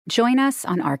Join us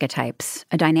on Archetypes,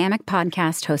 a dynamic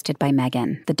podcast hosted by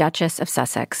Meghan, the Duchess of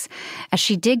Sussex, as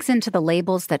she digs into the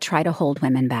labels that try to hold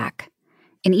women back.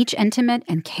 In each intimate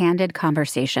and candid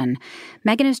conversation,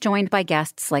 Meghan is joined by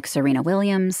guests like Serena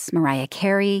Williams, Mariah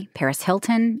Carey, Paris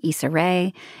Hilton, Issa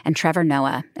Rae, and Trevor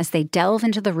Noah as they delve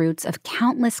into the roots of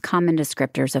countless common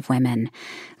descriptors of women,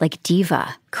 like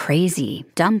diva, crazy,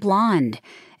 dumb blonde,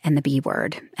 and the B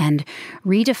word, and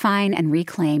redefine and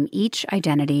reclaim each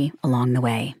identity along the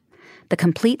way. The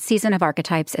complete season of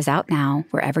Archetypes is out now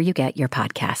wherever you get your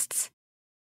podcasts.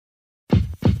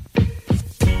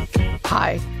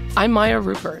 Hi, I'm Maya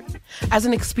Rupert. As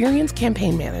an experienced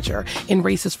campaign manager in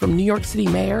races from New York City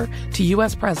mayor to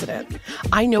U.S. president,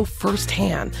 I know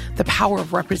firsthand the power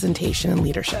of representation and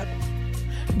leadership.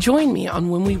 Join me on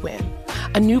When We Win,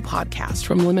 a new podcast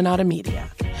from Limonada Media,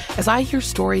 as I hear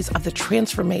stories of the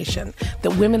transformation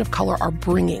that women of color are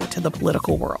bringing to the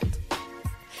political world.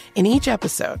 In each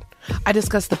episode, I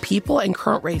discuss the people and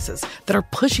current races that are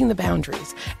pushing the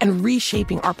boundaries and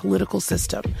reshaping our political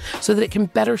system so that it can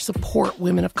better support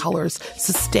women of color's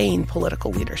sustained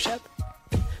political leadership.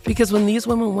 Because when these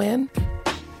women win,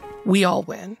 we all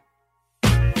win.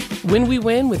 When We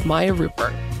Win with Maya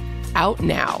Rupert. Out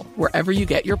now, wherever you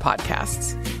get your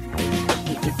podcasts.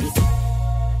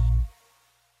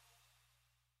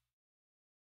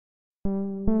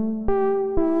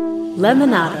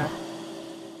 Limonada.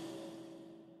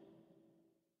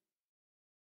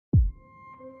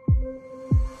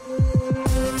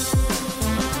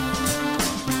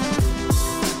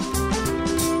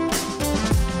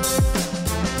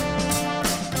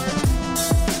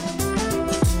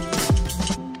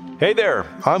 Hey there,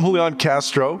 I'm Julian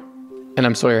Castro. And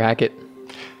I'm Sawyer Hackett.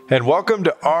 And welcome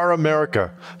to Our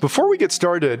America. Before we get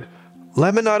started,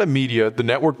 Limonada Media, the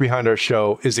network behind our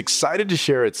show, is excited to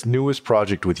share its newest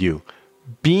project with you.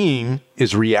 Being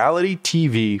is reality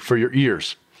TV for your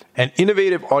ears, an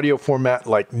innovative audio format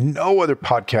like no other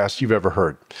podcast you've ever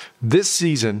heard. This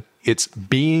season, it's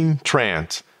Being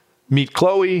Trans. Meet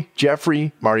Chloe,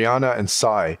 Jeffrey, Mariana, and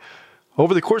Sai.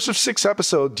 Over the course of 6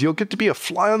 episodes, you'll get to be a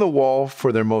fly on the wall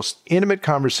for their most intimate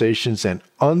conversations and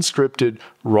unscripted,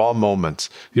 raw moments.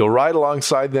 You'll ride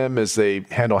alongside them as they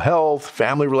handle health,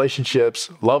 family relationships,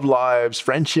 love lives,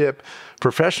 friendship,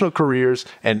 professional careers,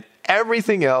 and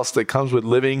everything else that comes with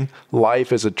living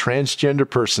life as a transgender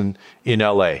person in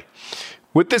LA.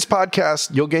 With this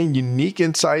podcast, you'll gain unique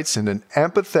insights and an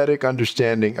empathetic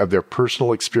understanding of their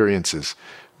personal experiences.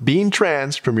 Being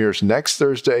Trans premieres next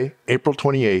Thursday, April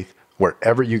 28th,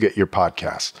 wherever you get your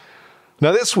podcasts.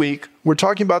 Now this week, we're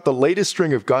talking about the latest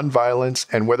string of gun violence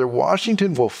and whether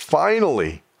Washington will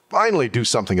finally do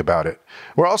something about it.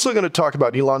 We're also going to talk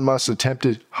about Elon Musk's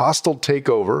attempted hostile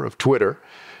takeover of Twitter.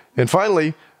 And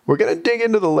finally, we're going to dig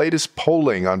into the latest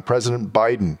polling on President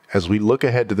Biden as we look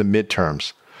ahead to the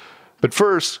midterms. But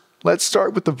first, let's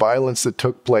start with the violence that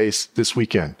took place this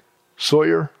weekend.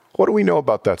 Sawyer, what do we know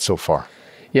about that so far?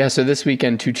 Yeah, so this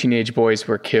weekend, 2 teenage boys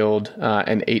were killed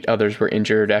and 8 others were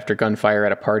injured after gunfire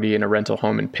at a party in a rental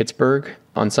home in Pittsburgh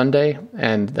on Sunday.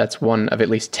 And that's one of at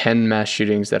least 10 mass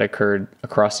shootings that occurred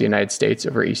across the United States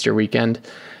over Easter weekend.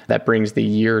 That brings the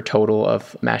year total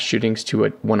of mass shootings to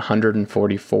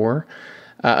 144.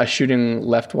 A shooting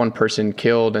left 1 person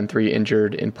killed and 3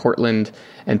 injured in Portland,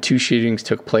 and 2 shootings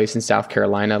took place in South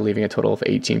Carolina, leaving a total of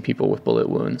 18 people with bullet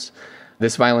wounds.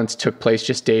 This violence took place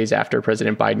just days after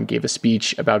President Biden gave a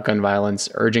speech about gun violence,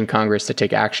 urging Congress to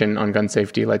take action on gun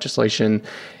safety legislation.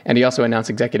 And he also announced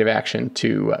executive action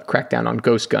to crack down on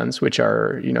ghost guns, which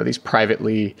are, these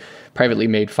privately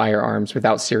made firearms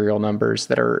without serial numbers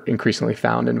that are increasingly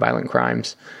found in violent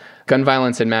crimes. Gun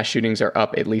violence and mass shootings are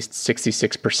up at least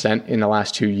 66% in the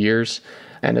last 2 years.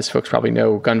 And as folks probably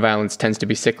know, gun violence tends to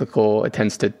be cyclical. It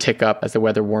tends to tick up as the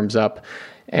weather warms up.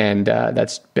 And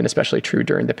that's been especially true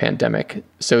during the pandemic.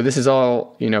 So this has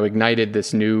all, ignited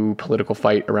this new political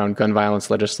fight around gun violence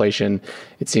legislation.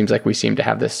 It seems like we seem to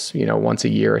have this, once a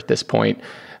year at this point.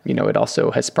 It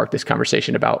also has sparked this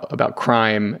conversation about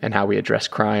crime and how we address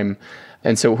crime.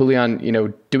 And so, Julian,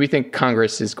 do we think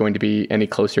Congress is going to be any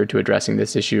closer to addressing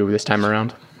this issue this time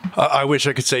around? I wish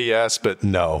I could say yes, but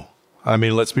no. I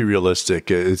mean, let's be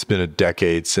realistic. It's been a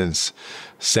decade since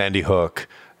Sandy Hook.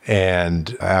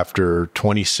 And after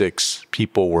 26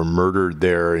 people were murdered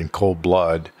there in cold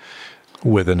blood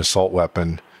with an assault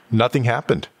weapon, nothing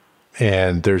happened.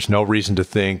 And there's no reason to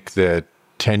think that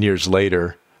 10 years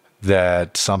later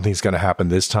that something's going to happen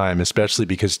this time, especially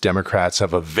because Democrats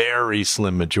have a very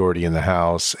slim majority in the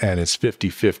House and it's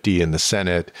 50-50 in the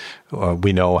Senate.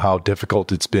 We know how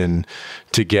difficult it's been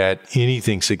to get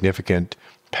anything significant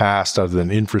passed other than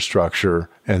infrastructure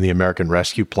and the American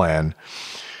Rescue Plan.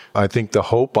 I think the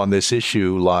hope on this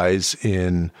issue lies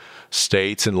in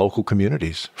states and local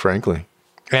communities, frankly,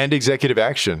 and executive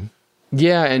action.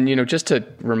 Yeah, and just to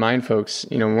remind folks,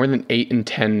 more than 8 in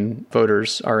 10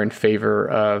 voters are in favor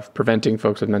of preventing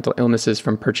folks with mental illnesses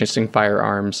from purchasing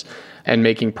firearms and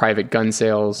making private gun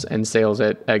sales and sales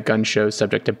at gun shows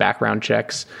subject to background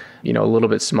checks. A little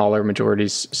bit smaller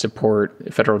majorities support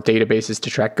federal databases to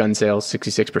track gun sales,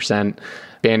 66%,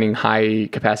 banning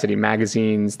high-capacity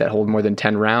magazines that hold more than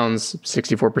 10 rounds,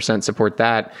 64% support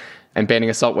that, and banning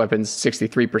assault weapons,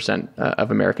 63%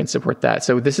 of Americans support that.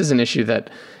 So this is an issue that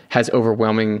has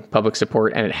overwhelming public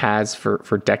support, and it has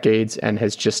for decades, and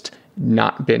has just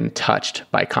not been touched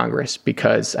by Congress,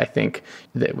 because I think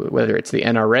that whether it's the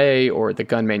NRA or the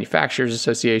gun manufacturers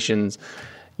associations,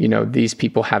 these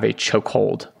people have a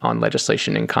chokehold on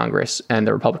legislation in Congress, and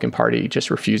the Republican Party just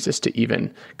refuses to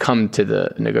even come to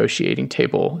the negotiating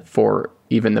table for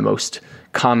even the most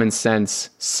common sense,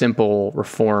 simple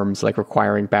reforms like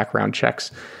requiring background checks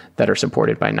that are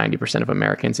supported by 90% of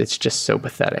Americans. It's just so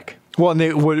pathetic. Well, and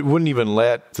they wouldn't even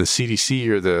let the CDC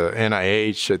or the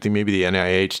NIH, I think maybe the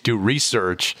NIH, do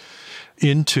research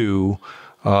into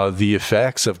the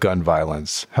effects of gun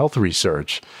violence, health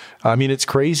research. I mean, it's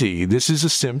crazy. This is a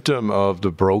symptom of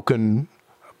the broken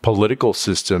political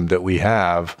system that we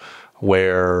have,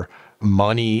 where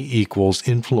money equals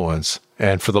influence.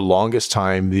 And for the longest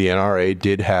time, the NRA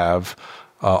did have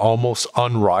almost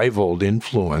unrivaled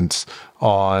influence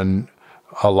on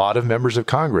a lot of members of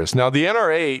Congress. Now, the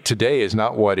NRA today is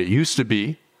not what it used to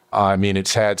be. I mean,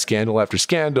 it's had scandal after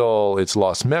scandal. It's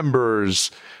lost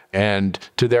members. And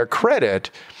to their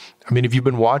credit, I mean, if you've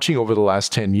been watching over the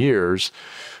last 10 years,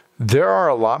 there are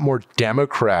a lot more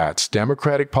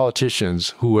Democratic politicians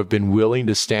who have been willing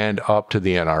to stand up to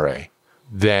the NRA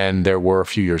than there were a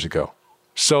few years ago.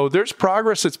 So there's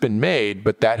progress that's been made,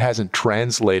 but that hasn't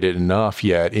translated enough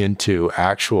yet into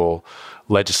actual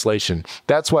legislation.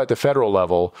 That's why at the federal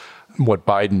level, what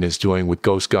Biden is doing with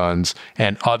ghost guns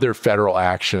and other federal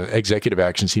action, executive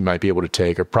actions he might be able to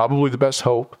take, are probably the best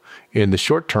hope in the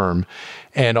short term,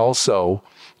 and also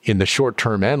in the short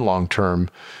term and long term,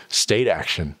 state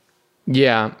action.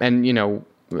 Yeah. And,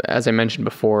 as I mentioned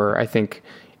before, I think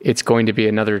it's going to be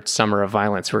another summer of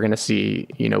violence. We're going to see,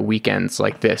 weekends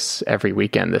like this every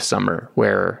weekend this summer,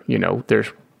 where,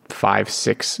 there's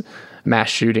 5-6 mass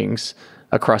shootings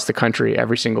across the country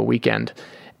every single weekend.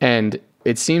 And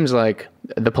it seems like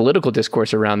the political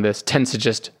discourse around this tends to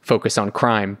just focus on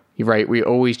crime, right? We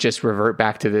always just revert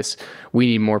back to this. We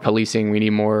need more policing. We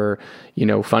need more,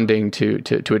 funding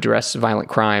to address violent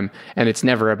crime. And it's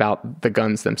never about the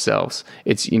guns themselves.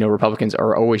 It's, Republicans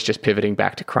are always just pivoting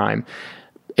back to crime.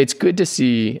 It's good to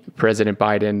see President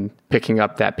Biden picking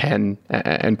up that pen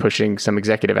and pushing some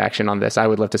executive action on this. I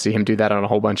would love to see him do that on a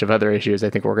whole bunch of other issues. I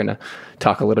think we're going to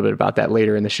talk a little bit about that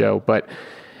later in the show. But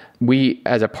we,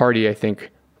 as a party, I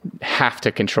think, have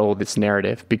to control this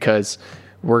narrative, because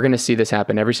we're going to see this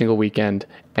happen every single weekend,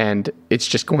 and it's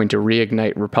just going to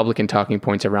reignite Republican talking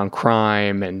points around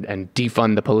crime and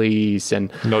defund the police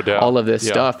and no doubt. All of this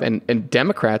stuff. And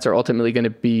Democrats are ultimately going to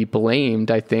be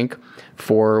blamed, I think,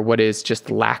 for what is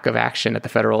just lack of action at the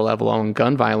federal level on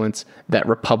gun violence that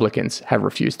Republicans have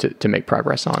refused to make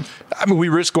progress on. I mean, we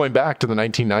risk going back to the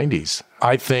 1990s.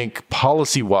 I think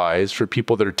policy-wise, for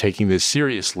people that are taking this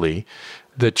seriously,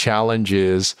 the challenge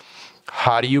is,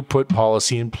 how do you put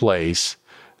policy in place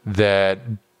that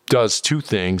does two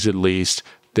things, at least,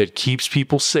 that keeps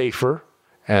people safer?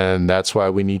 And that's why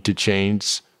we need to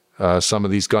change some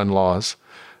of these gun laws.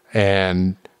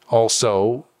 And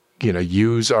also,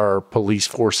 use our police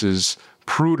forces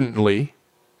prudently,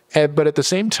 but at the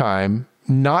same time,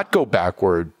 not go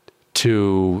backward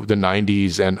to the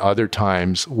 90s and other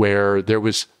times where there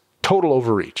was total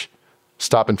overreach,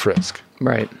 stop and frisk.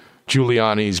 Right.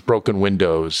 Giuliani's broken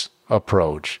windows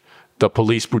approach, the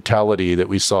police brutality that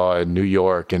we saw in New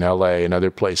York and LA and other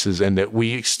places, and that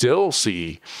we still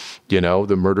see, the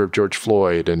murder of George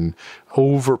Floyd and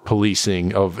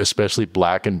over-policing of especially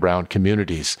Black and brown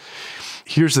communities.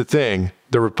 Here's the thing.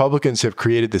 The Republicans have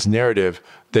created this narrative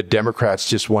that Democrats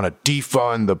just want to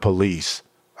defund the police.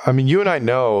 I mean, you and I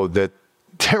know that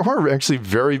there were actually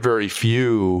very, very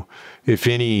few, if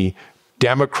any,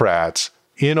 Democrats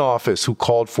in office who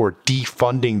called for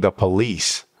defunding the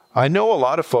police. I know a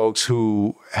lot of folks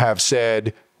who have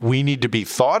said we need to be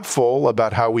thoughtful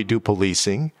about how we do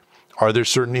policing. Are there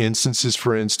certain instances,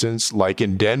 for instance, like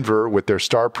in Denver with their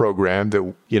STAR program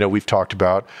that, we've talked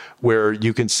about, where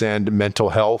you can send mental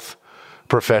health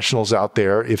professionals out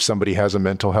there if somebody has a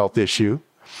mental health issue?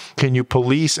 Can you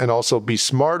police and also be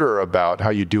smarter about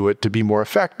how you do it to be more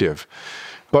effective?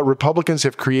 But Republicans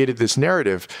have created this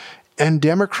narrative, And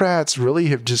Democrats really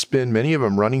have just been, many of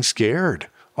them, running scared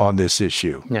on this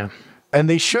issue. Yeah. And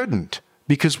they shouldn't,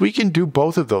 because we can do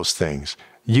both of those things.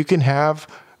 You can have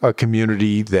a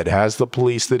community that has the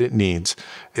police that it needs,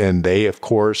 and they, of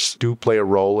course, do play a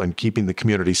role in keeping the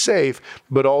community safe,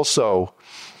 but also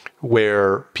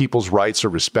where people's rights are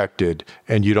respected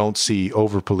and you don't see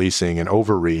over-policing and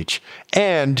overreach.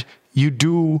 And you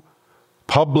do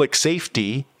public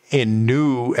safety in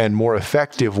new and more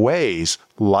effective ways,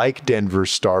 like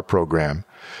Denver's STAR program,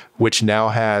 which now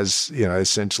has,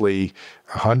 essentially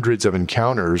hundreds of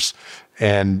encounters,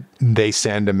 and they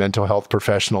send a mental health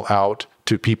professional out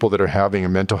to people that are having a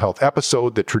mental health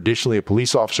episode that traditionally a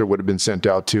police officer would have been sent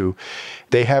out to.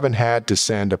 They haven't had to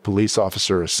send a police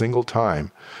officer a single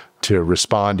time to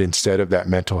respond instead of that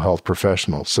mental health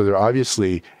professional. So they're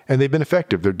obviously, and they've been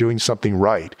effective. They're doing something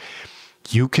right.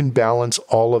 You can balance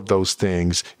all of those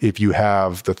things if you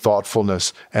have the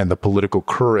thoughtfulness and the political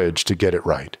courage to get it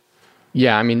right.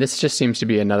 Yeah, I mean, this just seems to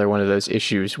be another one of those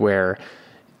issues where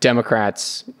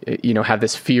Democrats, have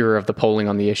this fear of the polling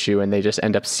on the issue, and they just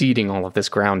end up ceding all of this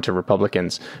ground to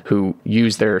Republicans who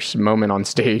use their moment on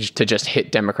stage to just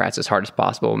hit Democrats as hard as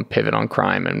possible and pivot on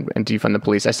crime and defund the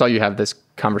police. I saw you have this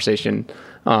conversation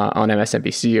on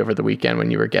MSNBC over the weekend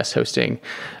when you were guest hosting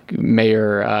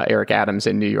Mayor Eric Adams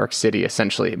in New York City,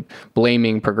 essentially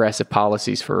blaming progressive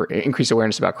policies for increased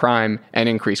awareness about crime and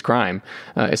increased crime,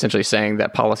 essentially saying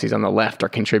that policies on the left are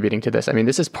contributing to this. I mean,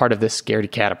 this is part of this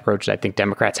scaredy cat approach that I think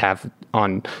Democrats have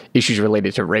on issues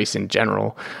related to race in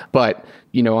general. But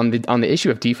on the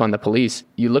issue of defund the police,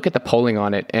 you look at the polling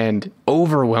on it, and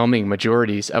overwhelming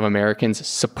majorities of Americans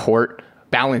support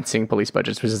balancing police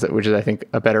budgets, which is I think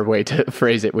a better way to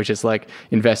phrase it, which is like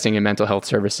investing in mental health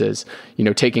services,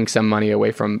 taking some money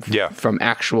away from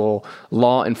actual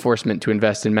law enforcement to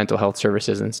invest in mental health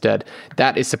services instead.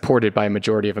 That is supported by a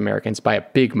majority of Americans, by a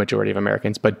big majority of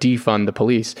Americans. But defund the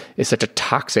police is such a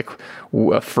toxic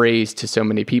phrase to so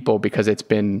many people because it's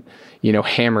been,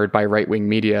 hammered by right-wing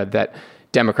media that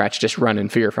Democrats just run in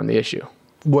fear from the issue.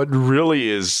 What really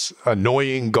is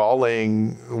annoying,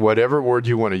 galling, whatever word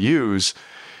you want to use,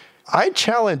 I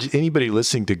challenge anybody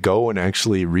listening to go and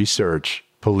actually research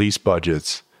police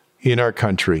budgets in our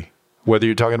country, whether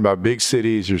you're talking about big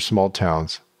cities or small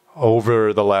towns,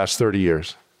 over the last 30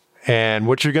 years. And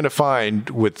what you're going to find,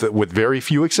 with very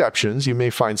few exceptions, you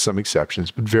may find some exceptions,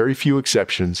 but very few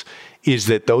exceptions, is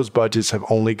that those budgets have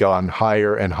only gone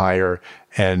higher and higher,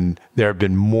 and there have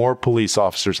been more police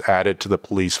officers added to the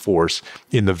police force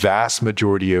in the vast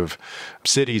majority of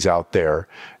cities out there.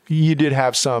 You did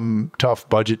have some tough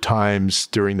budget times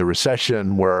during the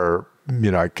recession where,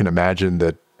 I can imagine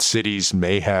that cities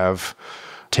may have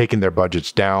taken their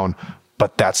budgets down,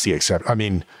 but that's the exception. I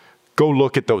mean, go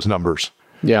look at those numbers.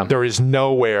 Yeah. There is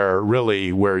nowhere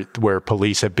really where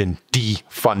police have been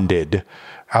defunded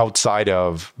outside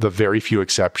of the very few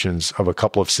exceptions of a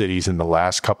couple of cities in the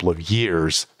last couple of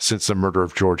years since the murder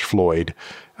of George Floyd.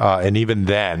 And even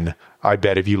then, I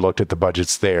bet if you looked at the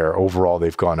budgets there, overall,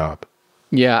 they've gone up.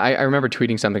 Yeah, I remember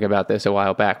tweeting something about this a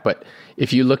while back, but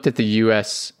if you looked at the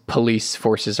U.S. police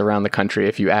forces around the country,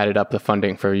 if you added up the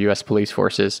funding for U.S. police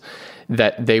forces,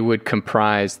 that they would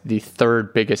comprise the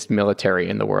third biggest military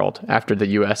in the world after the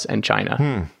U.S. and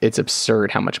China. It's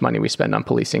absurd how much money we spend on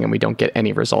policing, and we don't get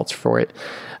any results for it.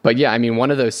 But yeah, I mean, one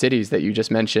of those cities that you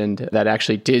just mentioned that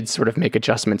actually did sort of make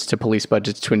adjustments to police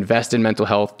budgets to invest in mental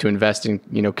health, to invest in,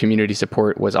 community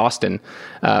support was Austin,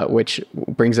 which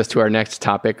brings us to our next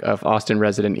topic of Austin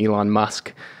resident Elon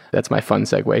Musk. That's my fun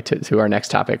segue to our next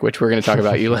topic, which we're going to talk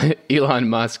about Elon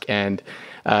Musk and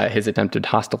his attempted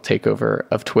hostile takeover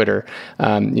of Twitter.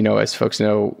 As folks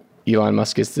know, Elon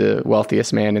Musk is the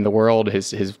wealthiest man in the world.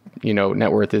 His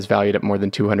net worth is valued at more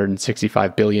than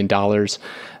 $265 billion.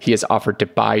 He has offered to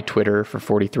buy Twitter for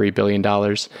 $43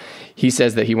 billion. He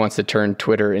says that he wants to turn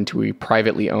Twitter into a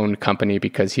privately owned company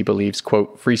because he believes,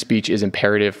 quote, free speech is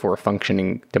imperative for a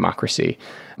functioning democracy.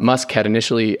 Musk had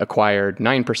initially acquired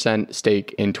 9%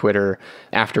 stake in Twitter,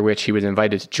 after which he was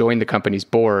invited to join the company's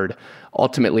board.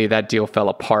 Ultimately, that deal fell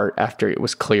apart after it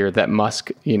was clear that Musk,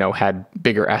 had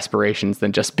bigger aspirations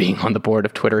than just being on the board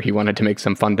of Twitter. He wanted to make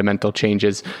some fundamental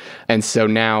changes. And so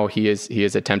now he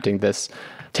is attempting this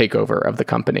takeover of the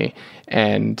company.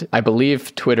 And I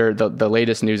believe Twitter, the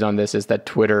latest news on this is that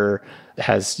Twitter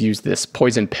has used this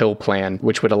poison pill plan,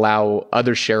 which would allow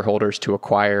other shareholders to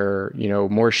acquire,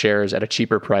 more shares at a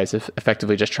cheaper price,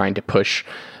 effectively just trying to push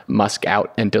Musk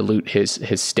out and dilute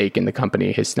his stake in the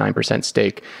company, his 9%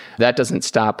 stake. That doesn't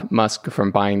stop Musk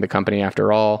from buying the company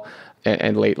after all.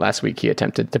 and late last week he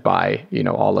attempted to buy,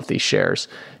 all of these shares.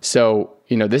 So,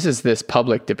 this is this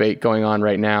public debate going on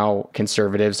right now.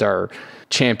 Conservatives are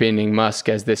championing Musk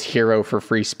as this hero for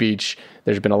free speech.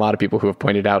 There's been a lot of people who have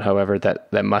pointed out, however,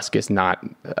 that Musk is not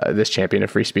this champion of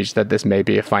free speech, that this may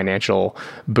be a financial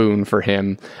boon for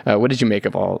him. What did you make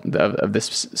of all of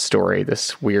this story,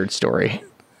 this weird story?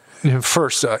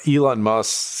 First, Elon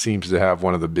Musk seems to have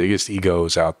one of the biggest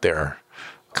egos out there,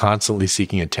 constantly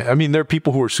seeking attention. I mean, there are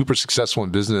people who are super successful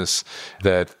in business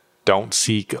that don't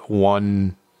seek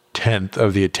 1/10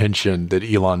 of the attention that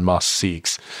Elon Musk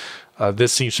seeks.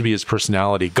 This seems to be his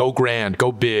personality. Go grand,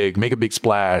 go big, make a big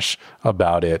splash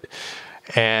about it.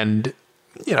 And,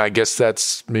 I guess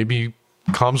that's maybe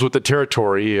comes with the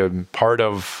territory and part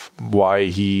of why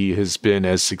he has been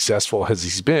as successful as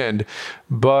he's been.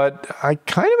 But I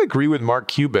kind of agree with Mark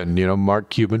Cuban. Mark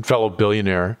Cuban, fellow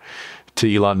billionaire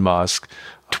to Elon Musk,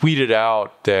 tweeted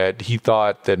out that he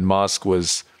thought that Musk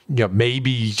was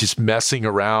maybe just messing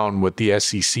around with the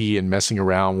SEC and messing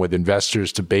around with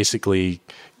investors to basically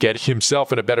get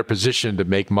himself in a better position to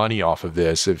make money off of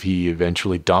this if he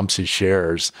eventually dumps his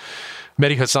shares.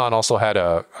 Mehdi Hasan also had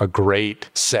a great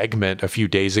segment a few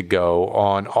days ago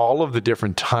on all of the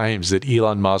different times that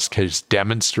Elon Musk has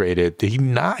demonstrated that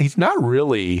he's not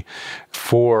really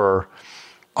for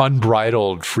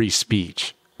unbridled free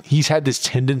speech. He's had this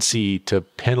tendency to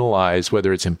penalize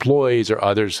whether it's employees or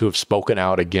others who have spoken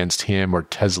out against him or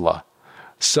Tesla.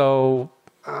 So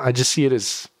I just see it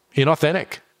as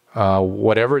inauthentic.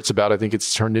 Whatever it's about, I think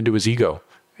it's turned into his ego.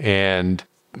 And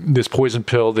this poison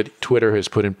pill that Twitter has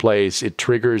put in place, it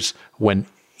triggers when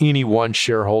any one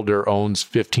shareholder owns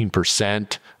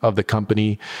 15% of the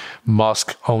company.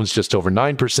 Musk owns just over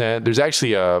 9%. There's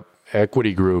actually a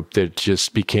equity group that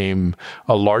just became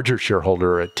a larger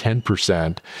shareholder at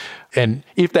 10%. And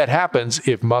if that happens,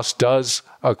 if Musk does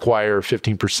acquire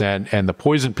 15% and the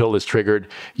poison pill is triggered,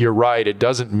 you're right, it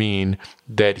doesn't mean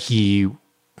that he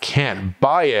can't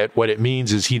buy it. What it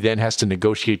means is he then has to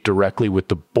negotiate directly with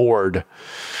the board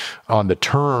on the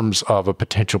terms of a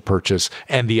potential purchase.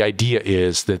 And the idea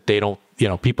is that they don't,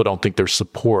 people don't think there's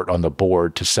support on the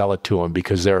board to sell it to him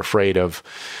because they're afraid of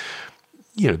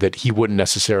that he wouldn't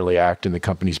necessarily act in the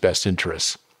company's best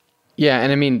interests. Yeah.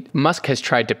 And I mean, Musk has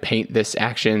tried to paint this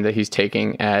action that he's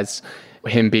taking as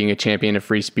him being a champion of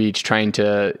free speech, trying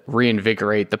to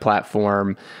reinvigorate the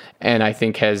platform. And I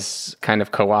think has kind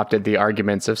of co-opted the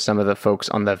arguments of some of the folks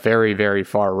on the very, very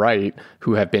far right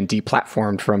who have been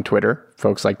deplatformed from Twitter,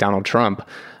 folks like Donald Trump.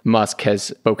 Musk has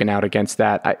spoken out against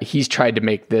that. He's tried to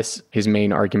make this his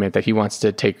main argument that he wants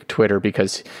to take Twitter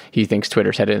because he thinks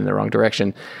Twitter's headed in the wrong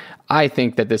direction. I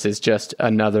think that this is just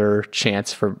another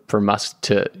chance for Musk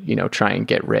to, try and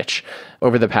get rich.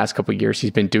 Over the past couple of years,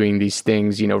 he's been doing these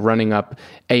things, running up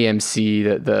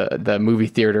AMC, the movie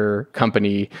theater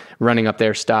company, running up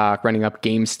their stock, running up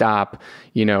GameStop.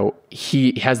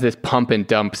 He has this pump and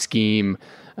dump scheme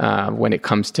when it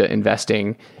comes to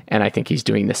investing. And I think he's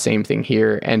doing the same thing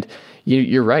here. And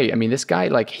you're right. I mean, this guy,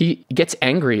 he gets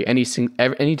angry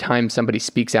anytime somebody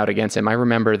speaks out against him. I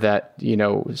remember that,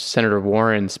 Senator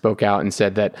Warren spoke out and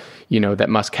said that, that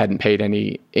Musk hadn't paid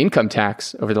any income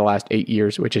tax over the last 8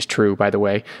 years, which is true, by the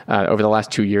way. Over the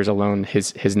last 2 years alone,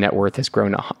 his net worth has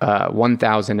grown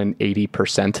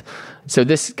 1,080%. So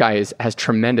this guy has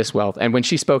tremendous wealth. And when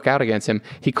she spoke out against him,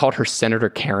 he called her Senator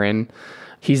Karen.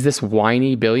 He's this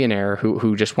whiny billionaire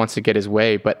who just wants to get his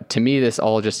way. But to me, this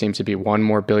all just seems to be one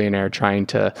more billionaire trying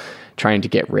to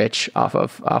get rich off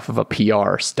of a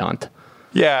PR stunt.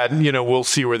 Yeah, and, we'll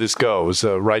see where this goes.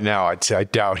 Right now, I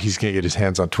doubt he's going to get his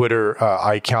hands on Twitter.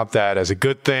 I count that as a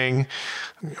good thing.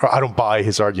 I don't buy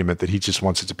his argument that he just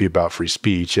wants it to be about free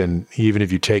speech. And even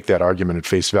if you take that argument at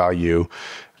face value,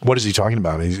 what is he talking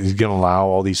about? He's going to allow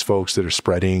all these folks that are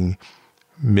spreading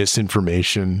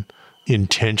misinformation,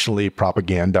 intentionally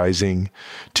propagandizing,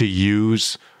 to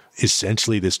use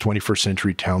essentially this 21st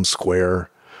century town square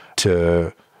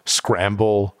to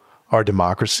scramble our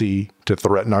democracy, to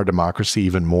threaten our democracy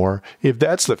even more. If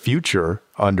that's the future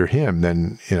under him,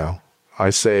 then, I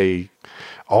say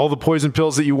all the poison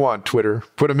pills that you want, Twitter,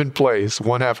 put them in place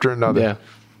one after another. Yeah.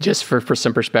 Just for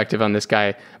some perspective on this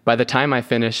guy, by the time I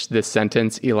finish this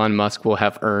sentence, Elon Musk will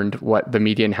have earned what the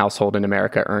median household in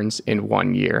America earns in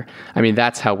 1 year. I mean,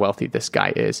 that's how wealthy this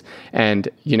guy is. And,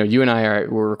 you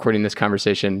and we're recording this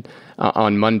conversation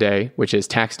on Monday, which is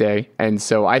tax day. And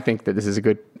so I think that this is a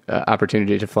good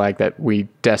opportunity to flag that we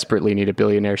desperately need a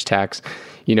billionaire's tax.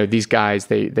 These guys,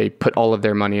 they put all of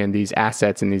their money in these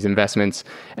assets and these investments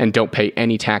and don't pay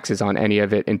any taxes on any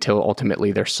of it until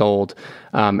ultimately they're sold.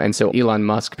 And so Elon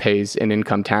Musk pays an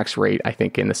income tax rate, I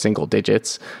think, in the single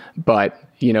digits. But,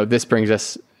 this brings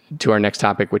us to our next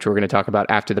topic, which we're going to talk about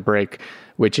after the break,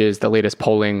 which is the latest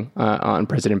polling on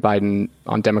President Biden,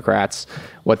 on Democrats,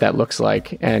 what that looks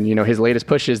like. And, his latest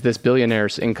push is this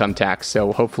billionaire's income tax.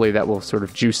 So hopefully that will sort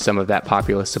of juice some of that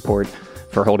populist support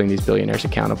for holding these billionaires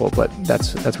accountable. But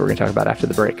that's what we're going to talk about after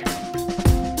the break.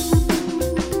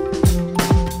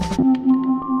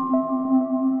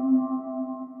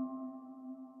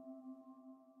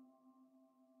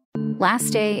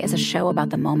 Last Day is a show about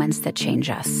the moments that change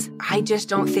us. I just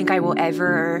don't think I will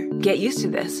ever get used to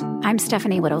this. I'm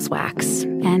Stephanie Whittleswax,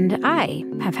 and I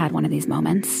have had one of these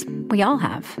moments. We all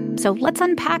have. So let's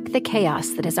unpack the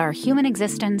chaos that is our human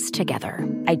existence together.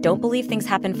 I don't believe things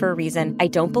happen for a reason. I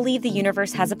don't believe the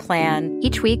universe has a plan.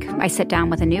 Each week, I sit down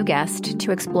with a new guest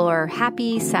to explore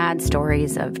happy, sad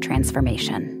stories of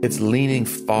transformation. It's leaning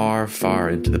far, far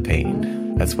into the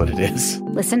pain. That's what it is.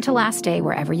 Listen to Last Day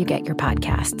wherever you get your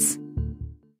podcasts.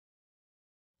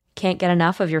 Can't get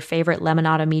enough of your favorite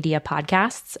Lemonada Media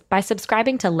podcasts? By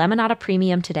subscribing to Lemonada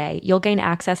Premium today, you'll gain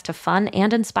access to fun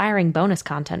and inspiring bonus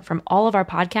content from all of our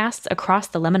podcasts across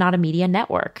the Lemonada Media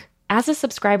network. As a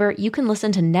subscriber, you can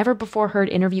listen to never-before-heard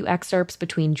interview excerpts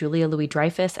between Julia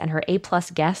Louis-Dreyfus and her A-plus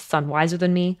guests on Wiser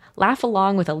Than Me, laugh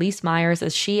along with Elise Myers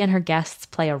as she and her guests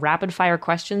play a rapid-fire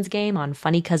questions game on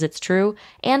Funny 'Cause It's True,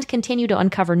 and continue to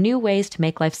uncover new ways to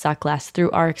make life suck less through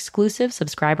our exclusive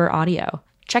subscriber audio.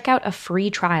 Check out a free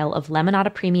trial of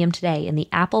Lemonada Premium today in the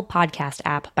Apple Podcast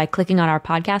app by clicking on our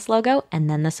podcast logo and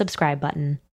then the subscribe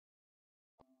button.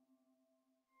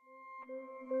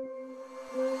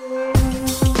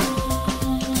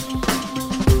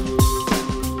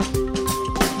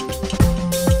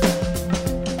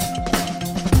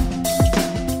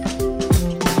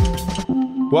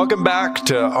 Welcome back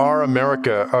to Our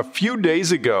America. A few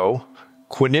days ago,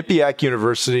 Quinnipiac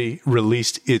University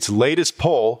released its latest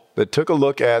poll that took a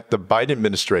look at the Biden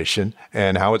administration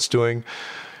and how it's doing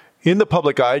in the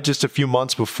public eye just a few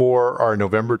months before our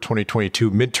November 2022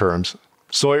 midterms.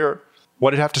 Sawyer,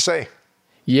 what did it have to say?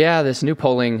 Yeah, this new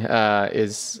polling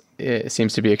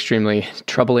seems to be extremely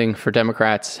troubling for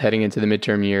Democrats heading into the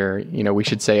midterm year. We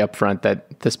should say up front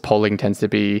that this polling tends to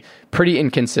be pretty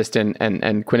inconsistent,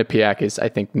 and Quinnipiac is, I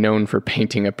think, known for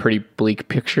painting a pretty bleak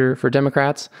picture for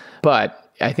Democrats. But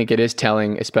I think it is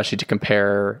telling, especially to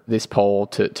compare this poll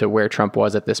to where Trump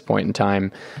was at this point in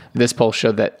time. This poll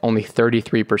showed that only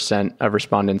 33% of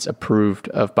respondents approved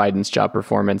of Biden's job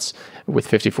performance, with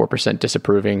 54%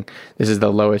 disapproving. This is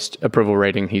the lowest approval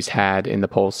rating he's had in the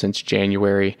poll since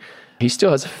January. He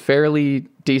still has fairly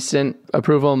decent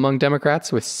approval among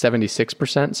Democrats, with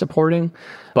 76% supporting,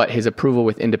 but his approval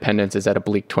with independents is at a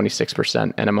bleak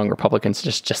 26%, and among Republicans,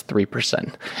 just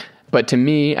 3%. But to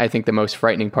me, I think the most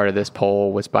frightening part of this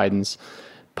poll was Biden's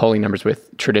polling numbers with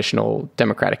traditional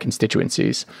Democratic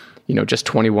constituencies. Just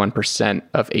 21%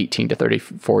 of 18 to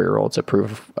 34-year-olds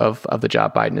approve of the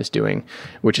job Biden is doing,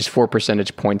 which is 4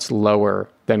 percentage points lower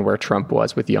than where Trump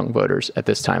was with young voters at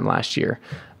this time last year.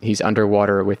 He's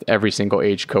underwater with every single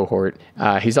age cohort.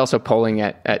 He's also polling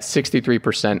at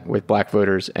 63% with black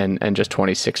voters and just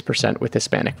 26% with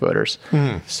Hispanic voters.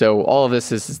 So all of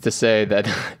this is to say that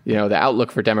the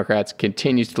outlook for Democrats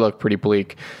continues to look pretty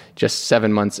bleak, just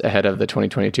 7 months ahead of the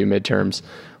 2022 midterms.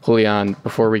 Julian,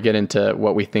 before we get into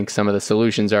what we think some of the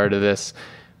solutions are to this,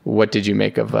 what did you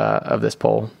make of this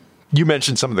poll? You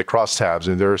mentioned some of the crosstabs,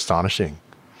 and they're astonishing.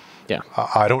 Yeah.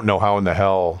 I don't know how in the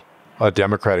hell a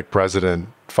Democratic president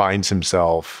finds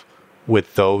himself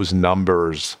with those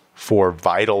numbers for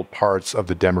vital parts of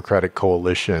the Democratic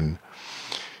coalition.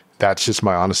 That's just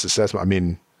my honest assessment. I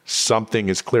mean, something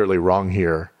is clearly wrong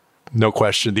here. No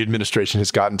question. The administration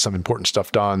has gotten some important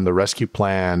stuff done. The rescue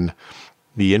plan,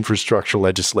 the infrastructure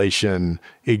legislation,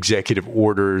 executive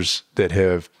orders that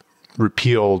have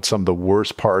repealed some of the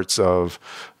worst parts of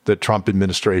the Trump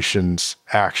administration's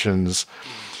actions,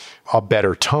 a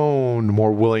better tone,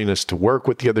 more willingness to work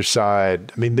with the other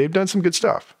side. I mean, they've done some good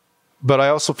stuff. But I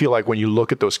also feel like when you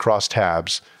look at those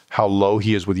crosstabs, how low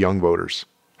he is with young voters,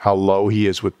 how low he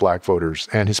is with black voters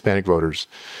and Hispanic voters,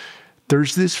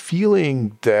 there's this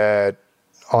feeling that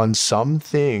on some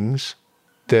things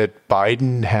that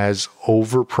Biden has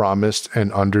overpromised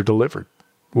and underdelivered,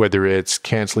 whether it's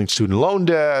canceling student loan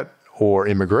debt or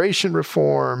immigration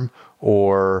reform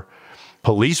or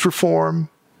police reform.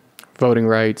 Voting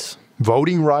rights.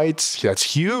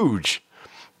 That's huge.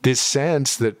 This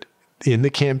sense that in the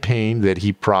campaign that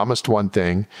he promised one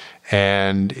thing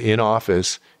and in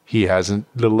office, he hasn't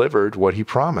delivered what he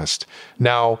promised.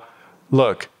 Now,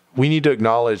 look, we need to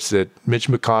acknowledge that Mitch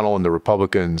McConnell and the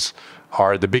Republicans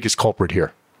are the biggest culprit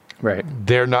here. Right.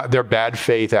 They're bad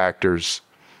faith actors.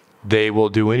 They will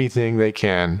do anything they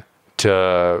can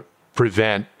to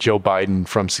prevent Joe Biden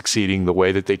from succeeding the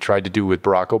way that they tried to do with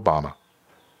Barack Obama.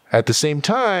 At the same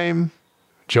time,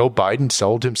 Joe Biden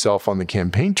sold himself on the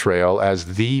campaign trail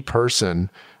as the person,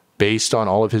 based on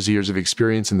all of his years of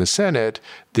experience in the Senate,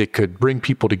 that could bring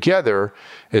people together,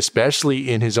 especially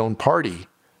in his own party.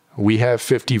 We have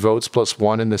 50 votes plus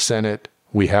one in the Senate.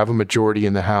 We have a majority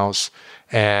in the House.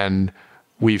 And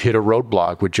we've hit a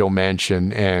roadblock with Joe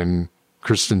Manchin and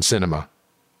Kyrsten Sinema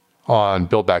on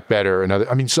Build Back Better and other.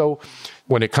 I mean, so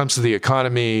when it comes to the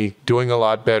economy, doing a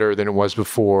lot better than it was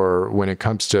before. When it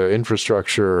comes to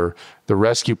infrastructure, the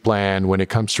rescue plan, when it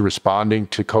comes to responding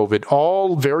to COVID,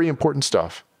 all very important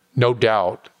stuff. No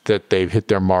doubt that they've hit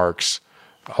their marks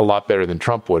a lot better than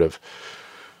Trump would have.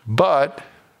 But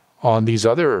on these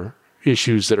other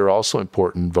issues that are also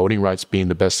important, voting rights being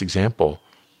the best example,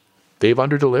 they've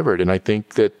underdelivered. And I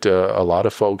think that a lot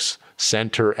of folks,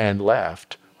 center and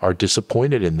left, are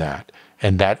disappointed in that.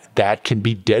 And that can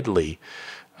be deadly,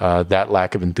 that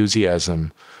lack of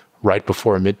enthusiasm right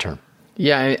before a midterm.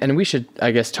 Yeah, and we should,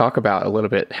 I guess, talk about a little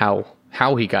bit how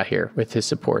he got here with his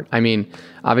support. I mean,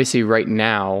 obviously right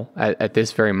now, at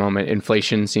this very moment,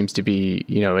 inflation seems to be,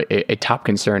 a top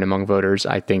concern among voters.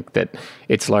 I think that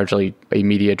it's largely a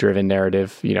media-driven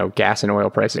narrative. Gas and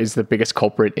oil price is the biggest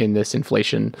culprit in this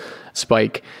inflation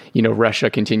spike. Russia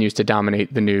continues to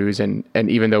dominate the news. And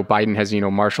even though Biden has,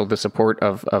 marshaled the support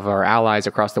of our allies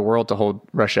across the world to hold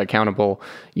Russia accountable,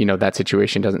 that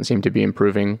situation doesn't seem to be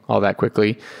improving all that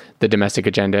quickly. The domestic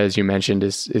agenda, as you mentioned,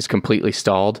 is completely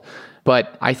stalled.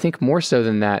 But I think more so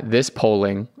than that, this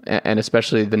polling, and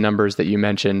especially the numbers that you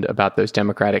mentioned about those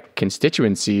Democratic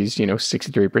constituencies,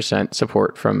 63%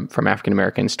 support from African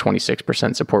Americans,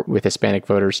 26% support with Hispanic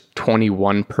voters,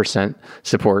 21%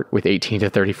 support with 18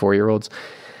 to 34-year-olds.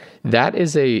 That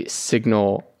is a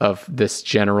signal of this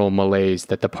general malaise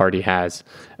that the party has,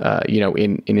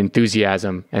 in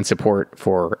enthusiasm and support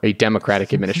for a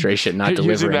Democratic administration not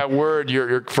delivering. Using that word,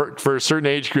 you're for a certain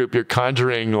age group, you're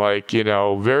conjuring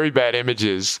very bad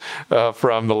images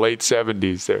from the late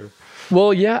 70s there.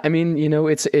 Well, yeah, I mean,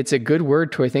 it's a good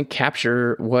word to, I think,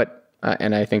 capture what.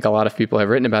 And I think a lot of people have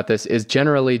written about this, is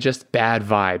generally just bad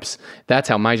vibes. That's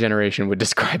how my generation would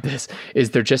describe this,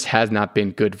 is there just has not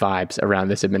been good vibes around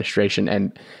this administration.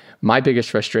 And my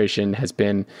biggest frustration has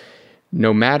been,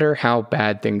 no matter how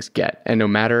bad things get, and no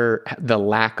matter the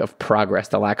lack of progress,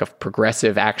 the lack of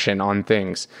progressive action on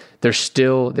things, there's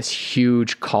still this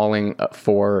huge calling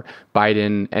for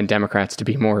Biden and Democrats to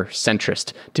be more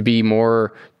centrist, to be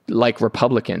more like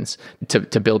Republicans,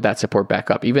 to build that support back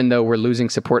up. Even though we're losing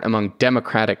support among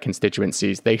Democratic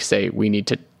constituencies, they say we need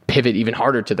to pivot even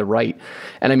harder to the right.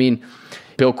 And I mean,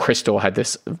 Bill Kristol had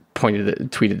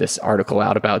tweeted this article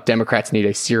out about Democrats need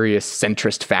a serious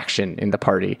centrist faction in the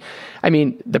party. I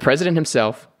mean, the president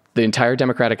himself, the entire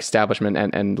Democratic establishment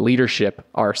and leadership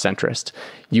are centrist.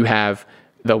 You have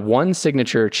the one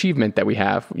signature achievement that we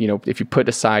have, if you put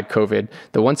aside COVID,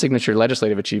 the one signature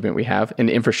legislative achievement we have in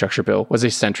the infrastructure bill was a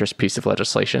centrist piece of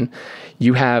legislation.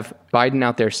 You have Biden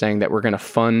out there saying that we're going to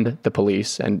fund the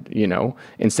police and,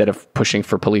 instead of pushing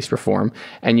for police reform.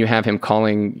 And you have him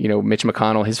calling, Mitch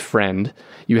McConnell his friend.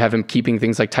 You have him keeping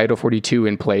things like Title 42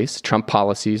 in place, Trump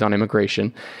policies on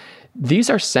immigration. These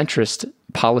are centrist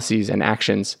policies and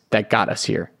actions that got us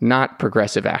here, not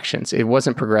progressive actions. It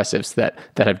wasn't progressives that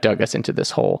have dug us into this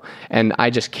hole. And I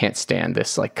just can't stand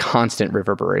this constant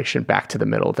reverberation back to the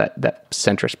middle that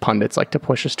centrist pundits like to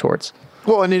push us towards.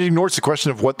 Well, and it ignores the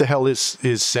question of what the hell is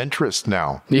centrist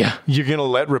now. Yeah. You're going to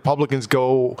let Republicans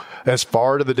go as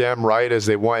far to the damn right as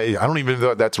they want. I don't even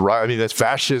know if that's right. I mean, that's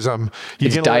fascism.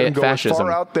 You're going to let them go fascism. As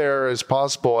far out there as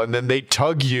possible, and then they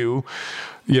tug you,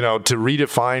 to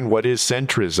redefine what is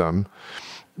centrism.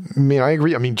 I mean, I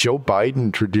agree. I mean, Joe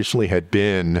Biden traditionally had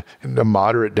been a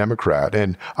moderate Democrat.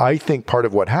 And I think part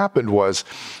of what happened was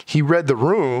he read the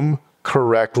room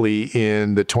correctly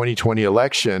in the 2020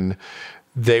 election.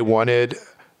 They wanted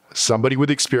somebody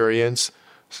with experience,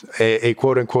 a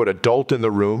quote unquote adult in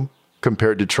the room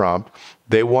compared to Trump.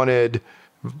 They wanted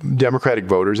Democratic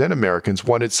voters and Americans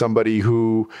wanted somebody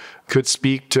who could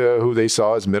speak to who they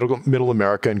saw as middle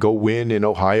America and go win in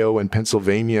Ohio and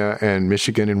Pennsylvania and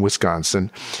Michigan and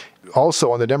Wisconsin.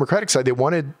 Also, on the Democratic side, they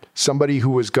wanted somebody who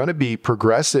was going to be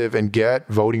progressive and get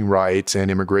voting rights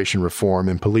and immigration reform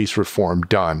and police reform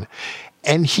done.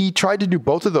 And he tried to do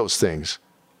both of those things,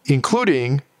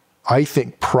 including, I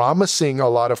think, promising a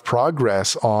lot of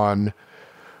progress on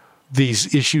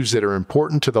these issues that are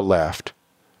important to the left.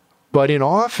 But in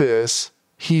office,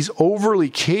 he's overly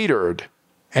catered,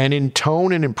 and in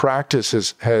tone and in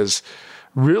practice has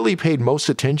really paid most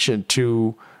attention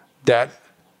to that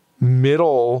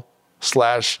middle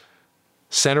 /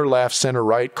 center-left,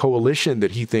 center-right coalition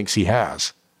that he thinks he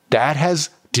has. That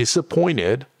has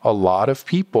disappointed a lot of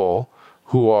people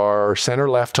who are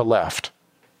center-left to left.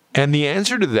 And the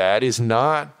answer to that is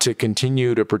not to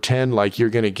continue to pretend like you're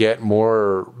going to get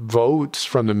more votes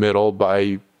from the middle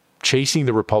by chasing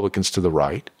the Republicans to the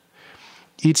right.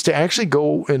 It's to actually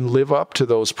go and live up to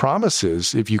those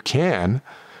promises if you can.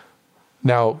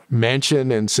 Now,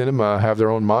 Manchin and Sinema have their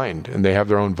own mind and they have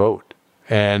their own vote.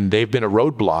 And they've been a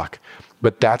roadblock.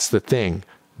 But that's the thing.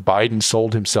 Biden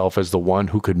sold himself as the one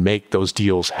who could make those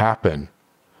deals happen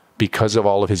because of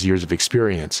all of his years of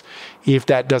experience. If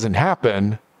that doesn't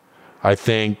happen, I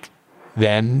think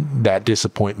then that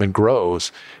disappointment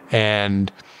grows.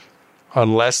 And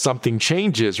unless something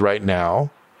changes right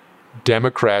now,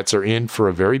 Democrats are in for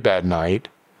a very bad night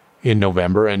in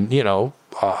November. And,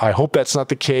 I hope that's not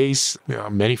the case.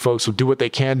 Many folks will do what they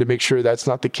can to make sure that's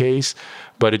not the case,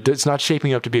 but it's not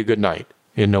shaping up to be a good night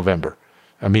in November.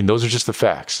 I mean, those are just the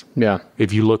facts. Yeah.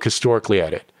 If you look historically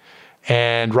at it.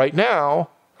 And right now,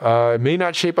 it may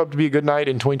not shape up to be a good night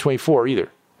in 2024 either.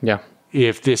 Yeah.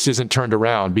 If this isn't turned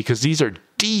around, because these are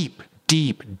deep,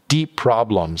 deep, deep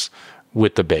problems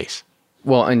with the base.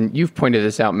 Well, and you've pointed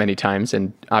this out many times,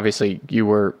 and obviously you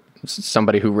were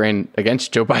somebody who ran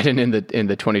against Joe Biden in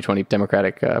the 2020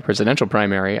 Democratic presidential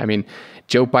primary. I mean,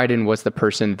 Joe Biden was the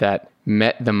person that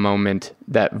met the moment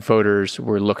that voters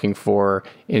were looking for,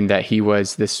 in that he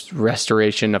was this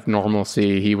restoration of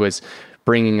normalcy. He was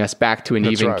bringing us back to an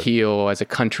even keel as a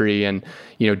country, and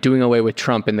doing away with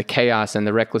Trump and the chaos and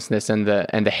the recklessness and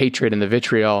the hatred and the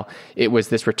vitriol. It was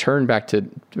this return back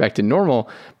to normal.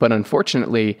 But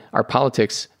unfortunately, our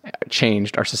politics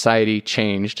changed, our society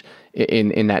changed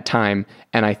in that time,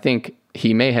 and I think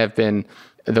he may have been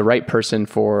the right person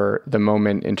for the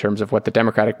moment in terms of what the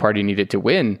Democratic Party needed to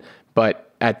win.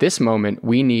 But at this moment,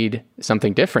 we need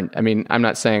something different. I mean, I'm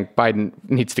not saying Biden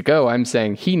needs to go. I'm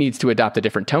saying he needs to adopt a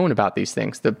different tone about these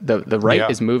things. The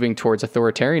right is moving towards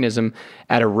authoritarianism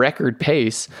at a record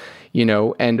pace,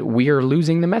 and we are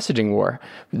losing the messaging war.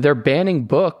 They're banning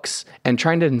books and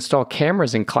trying to install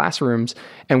cameras in classrooms,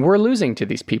 and we're losing to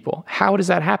these people. How does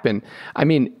that happen? I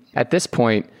mean, at this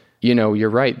point, you're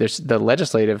right. The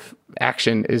legislative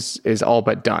action is all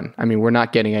but done. I mean, we're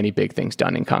not getting any big things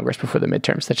done in Congress before the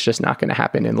midterms. That's just not going to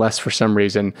happen unless for some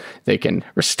reason they can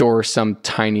restore some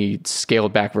tiny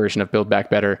scaled back version of Build Back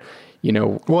Better.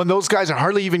 Well, and those guys are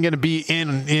hardly even going to be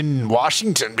in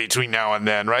Washington between now and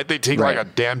then, right? They take like a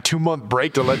damn 2-month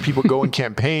break to let people go and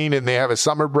campaign, and they have a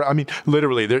summer break. I mean,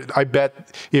 literally, I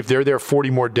bet if they're there 40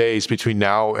 more days between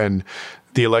now and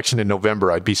the election in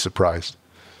November, I'd be surprised.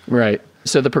 Right.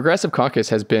 So the Progressive Caucus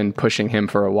has been pushing him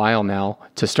for a while now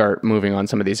to start moving on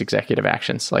some of these executive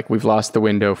actions. Like, we've lost the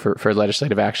window for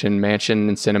legislative action. Manchin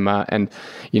and Sinema and,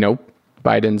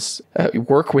 Biden's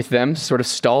work with them sort of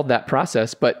stalled that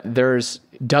process. But there's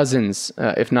dozens,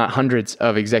 if not hundreds,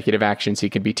 of executive actions he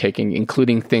could be taking,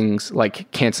 including things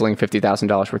like canceling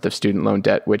 $50,000 worth of student loan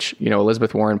debt, which,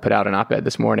 Elizabeth Warren put out an op-ed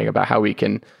this morning about how we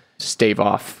can stave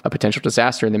off a potential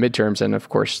disaster in the midterms. And of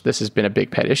course, this has been a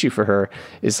big pet issue for her,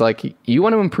 is like, you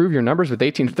want to improve your numbers with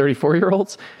 18 to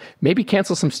 34-year-olds? Maybe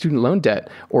cancel some student loan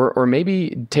debt, or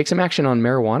maybe take some action on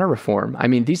marijuana reform. I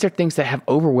mean, these are things that have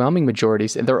overwhelming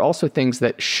majorities, and they're also things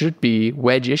that should be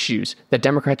wedge issues that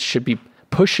Democrats should be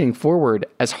pushing forward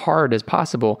as hard as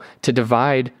possible to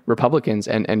divide Republicans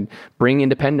and bring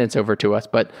independents over to us.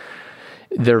 But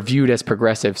they're viewed as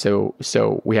progressive,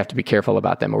 so we have to be careful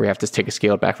about them, or we have to take a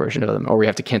scaled back version of them, or we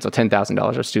have to cancel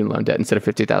 $10,000 of student loan debt instead of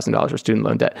 $50,000 of student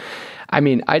loan debt. I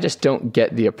mean, I just don't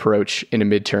get the approach in a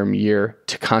midterm year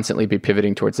to constantly be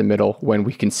pivoting towards the middle when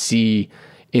we can see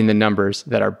in the numbers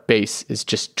that our base is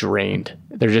just drained.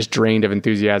 They're just drained of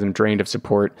enthusiasm, drained of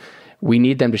support. We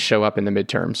need them to show up in the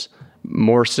midterms,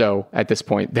 more so at this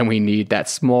point than we need that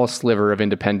small sliver of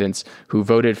independents who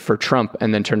voted for Trump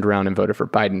and then turned around and voted for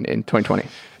Biden in 2020.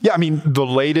 Yeah, I mean, the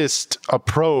latest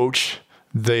approach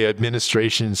the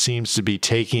administration seems to be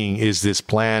taking is this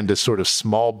plan to sort of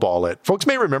small ball it. Folks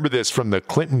may remember this from the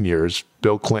Clinton years.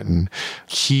 Bill Clinton,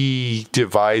 he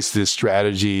devised this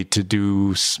strategy to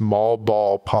do small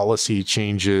ball policy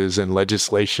changes and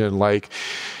legislation like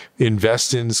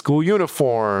invest in school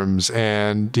uniforms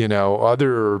and,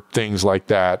 other things like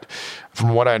that.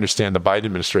 From what I understand, the Biden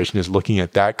administration is looking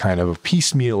at that kind of a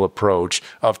piecemeal approach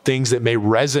of things that may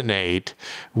resonate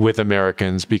with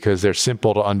Americans because they're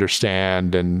simple to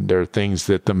understand and they're things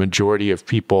that the majority of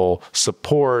people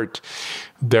support.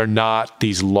 They're not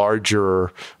these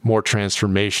larger, more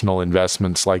transformational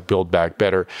investments like Build Back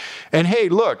Better. And hey,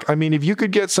 look, I mean, if you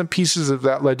could get some pieces of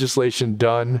that legislation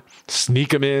done, sneak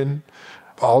them in,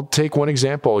 I'll take one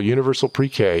example, universal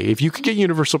pre-K. If you could get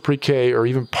universal pre-K or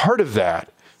even part of that,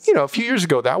 a few years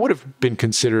ago, that would have been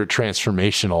considered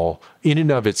transformational in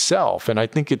and of itself. And I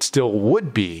think it still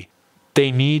would be.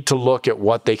 They need to look at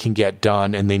what they can get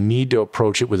done, and they need to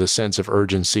approach it with a sense of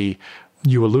urgency.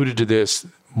 You alluded to this.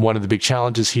 One of the big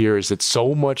challenges here is that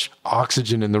so much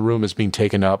oxygen in the room is being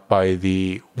taken up by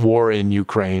the war in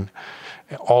Ukraine.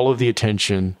 All of the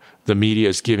attention the media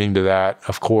is giving to that,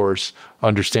 of course,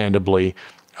 understandably,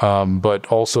 but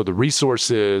also the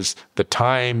resources, the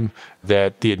time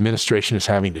that the administration is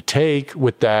having to take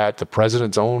with that, the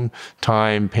president's own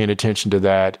time paying attention to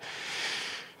that.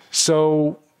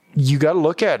 So you got to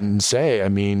look at it and say,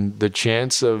 the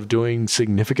chance of doing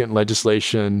significant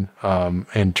legislation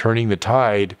and turning the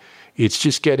tide, it's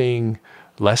just getting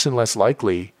less and less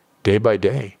likely day by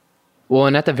day. Well,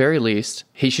 and at the very least,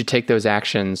 he should take those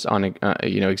actions on,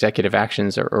 executive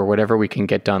actions or whatever we can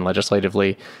get done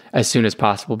legislatively as soon as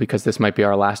possible, because this might be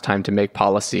our last time to make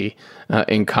policy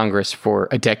in Congress for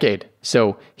a decade.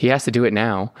 So he has to do it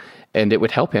now, and it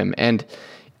would help him. And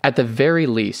at the very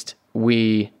least,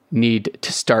 we need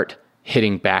to start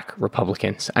hitting back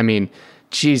Republicans.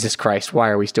 Jesus Christ, why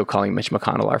are we still calling Mitch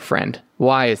McConnell our friend?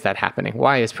 Why is that happening?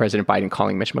 Why is President Biden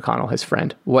calling Mitch McConnell his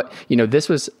friend? This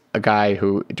was a guy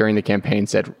who during the campaign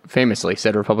famously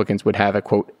said Republicans would have a,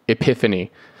 quote,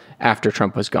 epiphany after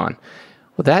Trump was gone.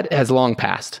 Well, that has long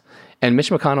passed. And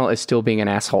Mitch McConnell is still being an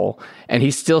asshole. And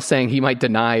he's still saying he might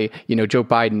deny, Joe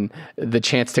Biden the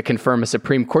chance to confirm a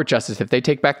Supreme Court justice if they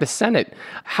take back the Senate.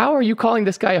 How are you calling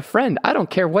this guy a friend? I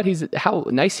don't care how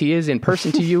nice he is in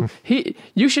person to you.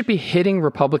 You should be hitting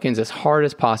Republicans as hard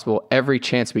as possible every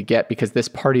chance we get, because this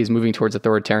party is moving towards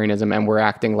authoritarianism and we're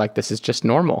acting like this is just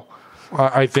normal.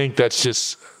 I think that's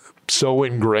just so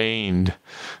ingrained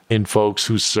in folks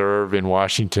who serve in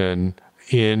Washington,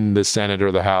 in the Senate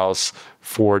or the House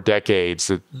for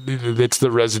decades. It's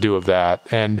the residue of that.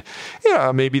 And,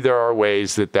 maybe there are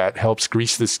ways that helps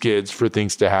grease the skids for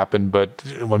things to happen. But,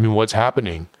 what's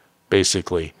happening,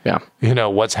 basically? Yeah.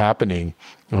 What's happening?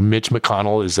 Mitch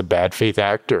McConnell is a bad faith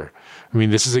actor.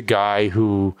 This is a guy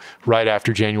who, right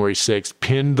after January 6th,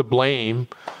 pinned the blame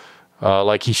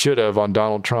like he should have on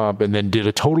Donald Trump, and then did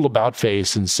a total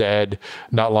about-face and said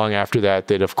not long after that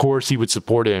of course he would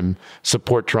support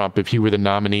Trump if he were the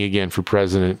nominee again for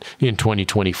president in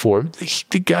 2024.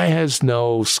 The guy has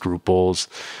no scruples.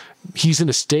 He's in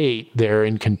a state there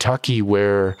in Kentucky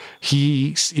where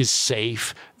he is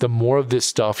safe. The more of this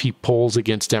stuff he pulls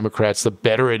against Democrats, the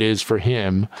better it is for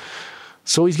him.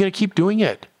 So he's going to keep doing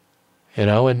it,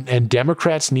 and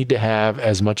Democrats need to have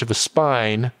as much of a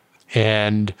spine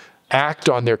and act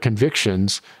on their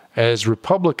convictions as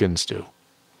Republicans do.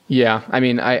 Yeah,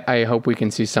 I hope we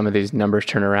can see some of these numbers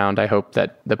turn around. I hope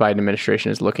that the Biden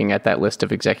administration is looking at that list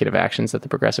of executive actions that the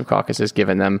Progressive Caucus has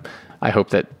given them. I hope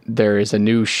that there is a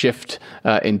new shift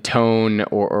in tone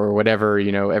or whatever,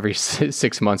 every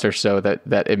 6 months or so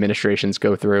that administrations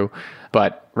go through.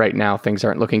 But right now, things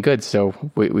aren't looking good. So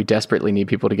we desperately need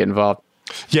people to get involved.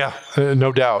 Yeah,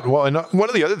 no doubt. Well, and one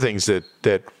of the other things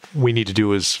that we need to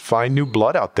do is find new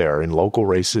blood out there in local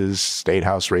races, state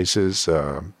house races,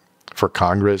 for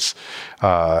Congress.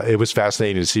 It was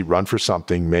fascinating to see Run for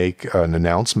Something make an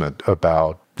announcement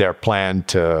about their plan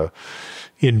to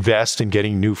invest in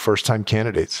getting new first-time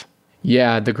candidates.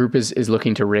 Yeah, the group is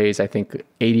looking to raise, I think,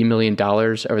 $80 million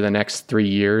over the next 3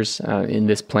 years. In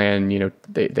this plan,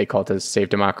 they call it the Save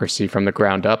Democracy from the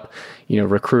ground up,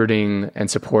 recruiting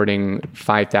and supporting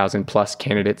 5,000 plus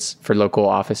candidates for local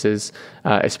offices,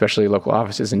 especially local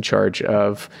offices in charge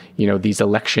of, these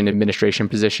election administration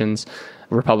positions.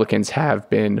 Republicans have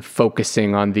been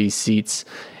focusing on these seats,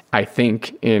 I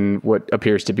think, in what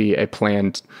appears to be a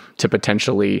plan to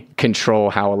potentially control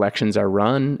how elections are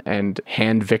run and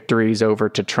hand victories over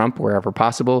to Trump wherever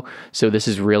possible. So this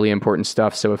is really important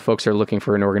stuff. So if folks are looking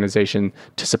for an organization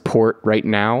to support right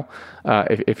now,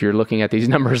 if you're looking at these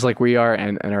numbers like we are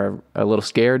and are a little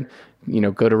scared,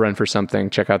 go to Run for Something,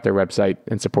 check out their website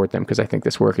and support them, because I think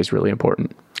this work is really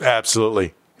important.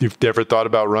 Absolutely. If you've ever thought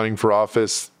about running for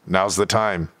office, now's the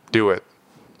time. Do it.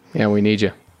 Yeah, we need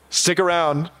you. Stick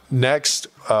around. Next,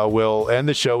 we'll end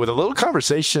the show with a little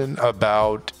conversation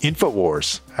about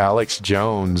InfoWars, Alex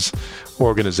Jones'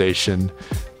 organization.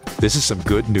 This is some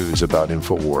good news about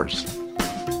InfoWars.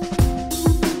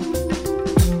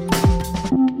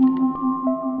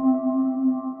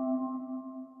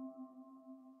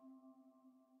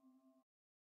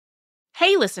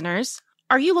 Hey, listeners.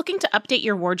 Are you looking to update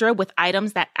your wardrobe with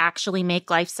items that actually make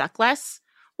life suck less?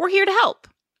 We're here to help.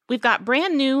 We've got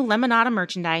brand new Lemonada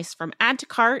merchandise from Add to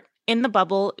Cart, In the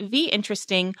Bubble, V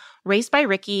Interesting, Raised by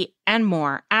Ricky, and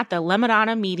more at the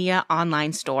Lemonada Media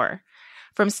online store.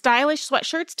 From stylish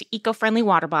sweatshirts to eco-friendly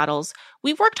water bottles,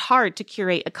 we've worked hard to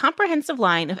curate a comprehensive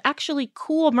line of actually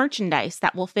cool merchandise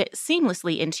that will fit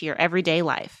seamlessly into your everyday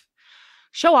life.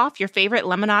 Show off your favorite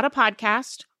Lemonada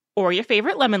podcast or your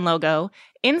favorite lemon logo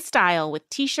in style with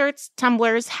t-shirts,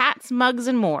 tumblers, hats, mugs,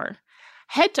 and more.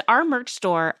 Head to our merch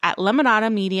store at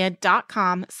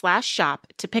lemonadamedia.com/shop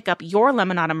to pick up your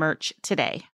Lemonada merch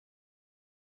today.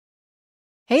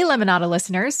 Hey, Lemonada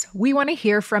listeners, we want to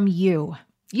hear from you.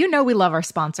 You know we love our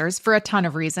sponsors for a ton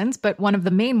of reasons, but one of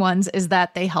the main ones is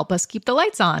that they help us keep the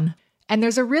lights on. And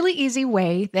there's a really easy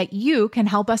way that you can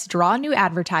help us draw new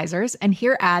advertisers and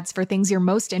hear ads for things you're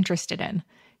most interested in.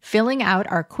 Filling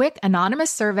out our quick anonymous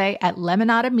survey at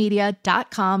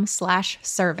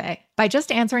lemonadamedia.com/survey. By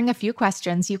just answering a few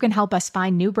questions, you can help us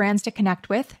find new brands to connect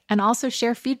with and also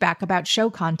share feedback about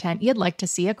show content you'd like to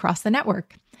see across the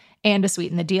network. And to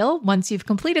sweeten the deal, once you've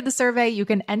completed the survey, you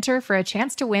can enter for a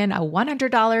chance to win a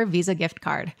 $100 Visa gift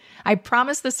card. I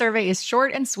promise the survey is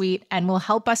short and sweet and will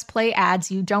help us play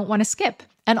ads you don't want to skip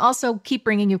and also keep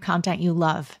bringing you content you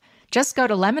love. Just go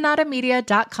to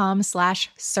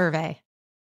lemonadamedia.com/survey.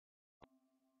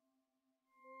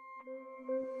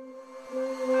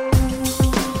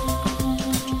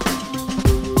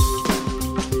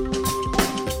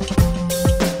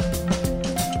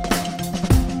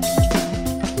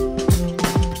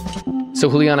 So,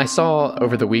 Julian, I saw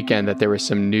over the weekend that there was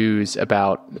some news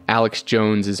about Alex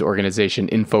Jones's organization,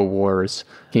 InfoWars.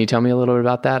 Can you tell me a little bit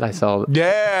about that?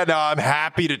 Yeah, no, I'm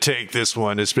happy to take this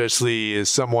one, especially as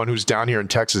someone who's down here in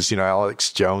Texas. You know,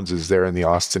 Alex Jones is there in the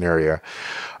Austin area.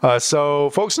 So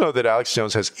folks know that Alex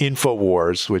Jones has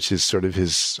InfoWars, which is sort of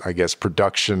his, I guess,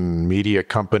 production media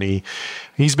company.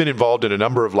 He's been involved in a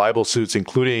number of libel suits,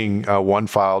 including one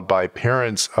filed by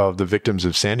parents of the victims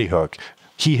of Sandy Hook.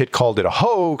 He had called it a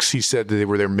hoax. He said that they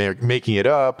were making it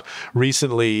up.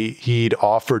 Recently, he'd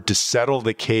offered to settle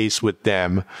the case with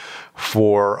them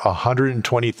for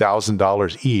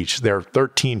 $120,000 each. There are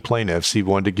 13 plaintiffs. He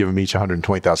wanted to give them each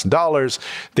 $120,000.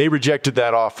 They rejected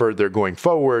that offer. They're going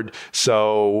forward.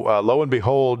 So lo and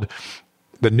behold,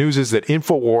 the news is that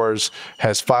InfoWars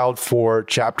has filed for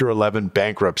Chapter 11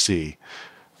 bankruptcy.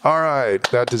 All right,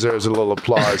 that deserves a little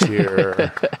applause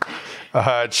here.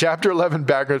 Chapter 11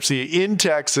 bankruptcy in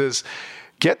Texas.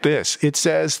 Get this. It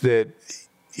says that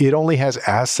it only has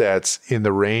assets in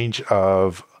the range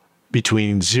of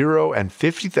between $0 and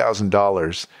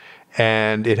 $50,000,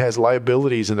 and it has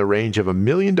liabilities in the range of $1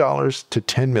 million to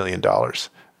 $10 million.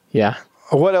 Yeah.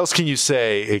 What else can you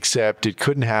say except it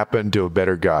couldn't happen to a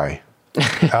better guy?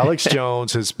 Alex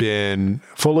Jones has been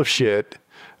full of shit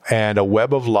and a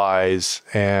web of lies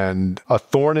and a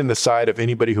thorn in the side of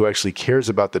anybody who actually cares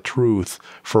about the truth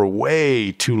for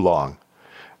way too long.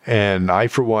 And I,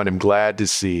 for one, am glad to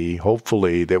see,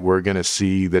 hopefully, that we're going to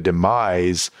see the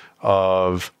demise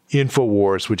of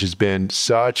InfoWars, which has been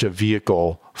such a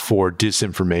vehicle for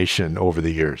disinformation over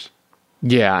the years.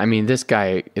 Yeah, I mean, this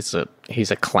guy he's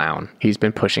a clown. He's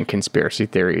been pushing conspiracy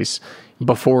theories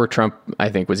before Trump, I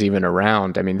think, was even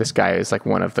around. I mean, this guy is like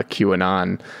one of the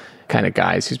QAnon kind of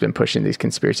guys who's been pushing these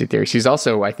conspiracy theories. He's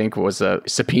also, I think, was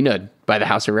subpoenaed by the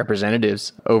House of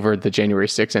Representatives over the January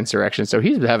 6th insurrection. So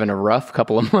he's having a rough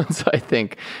couple of months, I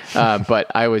think. But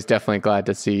I was definitely glad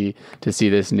to see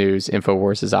this news.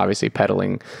 InfoWars is obviously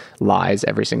peddling lies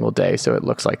every single day. So it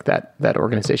looks like that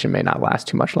organization may not last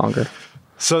too much longer.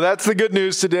 So that's the good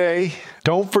news today.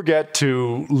 Don't forget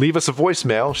to leave us a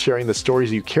voicemail sharing the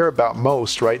stories you care about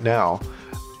most right now.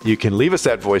 You can leave us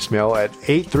that voicemail at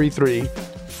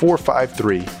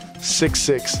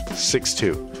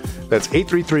 833-453-6662. That's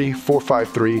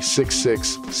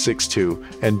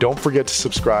 833-453-6662. And don't forget to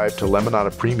subscribe to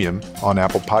Lemonada Premium on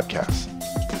Apple Podcasts.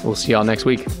 We'll see y'all next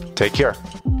week. Take care.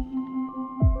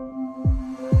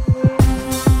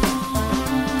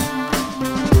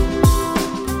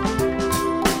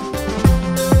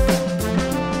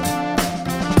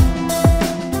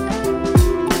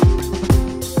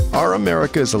 Our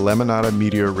America is a Lemonada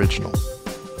Media original.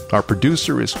 Our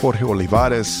producer is Jorge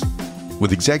Olivares,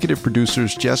 with executive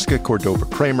producers Jessica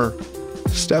Cordova-Kramer,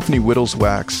 Stephanie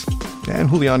Whittleswax, and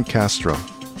Julian Castro.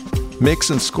 Mix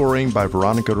and scoring by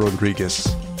Veronica Rodriguez.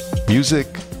 Music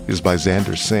is by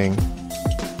Xander Singh.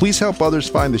 Please help others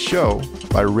find the show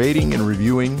by rating and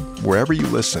reviewing wherever you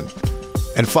listen.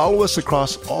 And follow us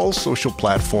across all social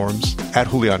platforms at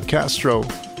Julian Castro,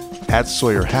 at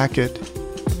Sawyer Hackett,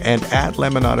 and at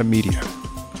Lemonada Media.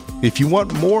 If you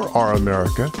want more Our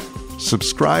America,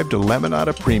 subscribe to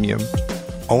Lemonada Premium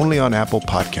only on Apple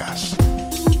Podcasts.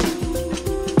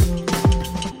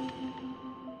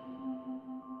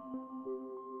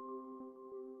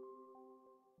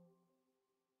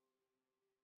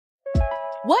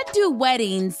 What do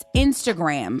weddings,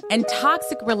 Instagram, and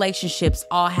toxic relationships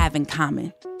all have in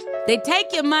common? They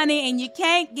take your money and you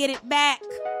can't get it back.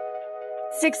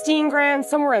 16 grand,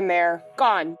 somewhere in there.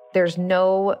 Gone. There's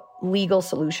no legal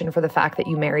solution for the fact that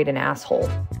you married an asshole.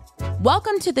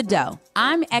 Welcome to The Dough.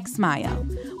 I'm X Mayo.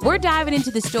 We're diving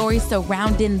into the stories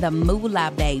surrounding the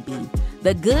moolah baby.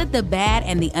 The good, the bad,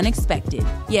 and the unexpected.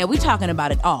 Yeah, we're talking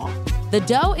about it all. The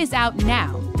Dough is out now,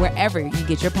 wherever you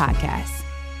get your podcasts.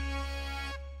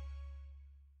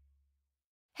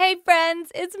 Hey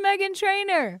friends, it's Meghan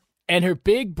Trainor. And her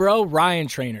big bro, Ryan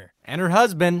Trainor. And her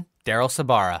husband, Daryl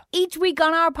Sabara. Each week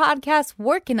on our podcast,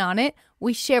 Working On It,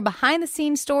 we share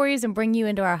behind-the-scenes stories and bring you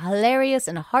into our hilarious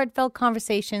and heartfelt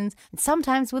conversations, and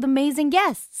sometimes with amazing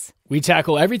guests. We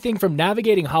tackle everything from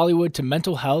navigating Hollywood to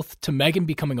mental health to Meghan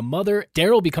becoming a mother,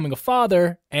 Daryl becoming a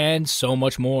father, and so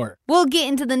much more. We'll get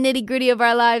into the nitty-gritty of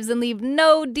our lives and leave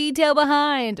no detail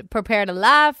behind. Prepare to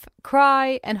laugh,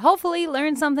 cry, and hopefully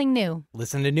learn something new.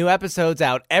 Listen to new episodes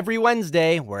out every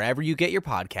Wednesday, wherever you get your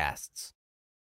podcasts.